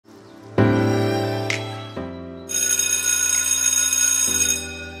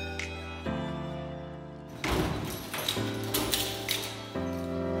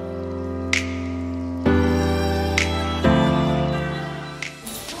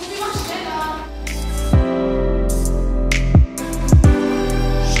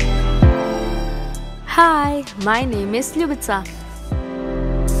My name is Ljubica.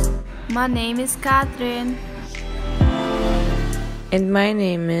 My name is Katrin. And my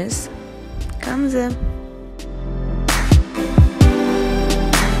name is Ansehen.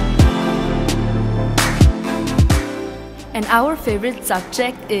 And our favorite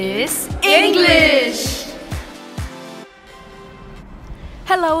subject is English!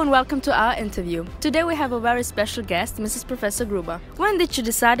 Hello and welcome to our interview. Today we have a very special guest, Mrs. Professor Gruber. When did you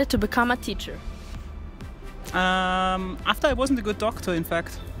decide to become a teacher? After I wasn't a good doctor, in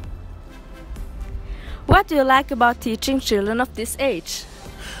fact. What do you like about teaching children of this age?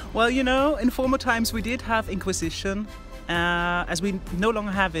 Well, you know, in former times we did have Inquisition. As we no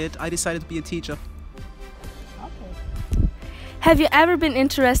longer have it, I decided to be a teacher. Have you ever been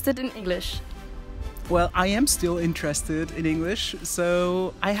interested in English? Well, I am still interested in English,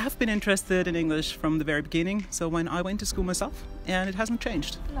 so I have been interested in English from the very beginning, so when I went to school myself, and it hasn't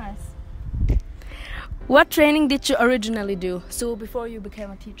changed. Nice. What training did you originally do, so before you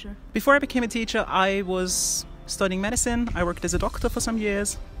became a teacher? Before I became a teacher, I was studying medicine. I worked as a doctor for some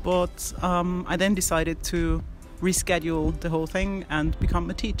years, but I then decided to reschedule the whole thing and become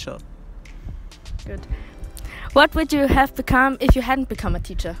a teacher. Good. What would you have become if you hadn't become a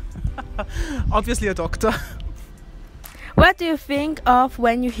teacher? Obviously a doctor. What do you think of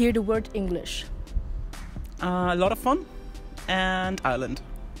when you hear the word English? A lot of fun and Ireland.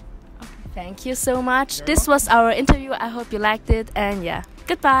 Thank you so much. This was our interview. I hope you liked it, and yeah,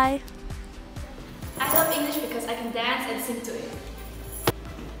 goodbye. I love English because I can dance and sing to it.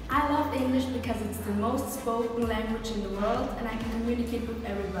 I love English because it's the most spoken language in the world and I can communicate with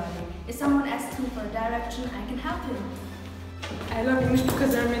everybody. If someone asks me for a direction, I can help him. I love English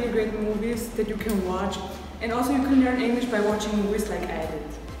because there are many great movies that you can watch, and also you can learn English by watching movies like I did.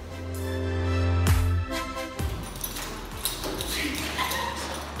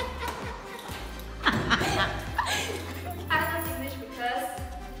 I love English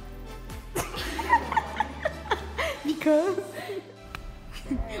Because?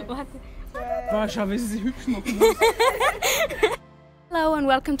 What? Boah, schau, wie sie sich hübsch machen. Hello and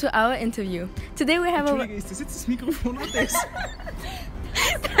welcome to our interview. Today we have Entschuldige, ist das jetzt das Mikrofon oder das?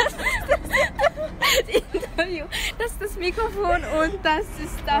 Interview. Das ist das Mikrofon und das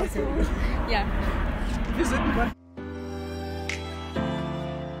ist das. Okay. Ja. Wir sollten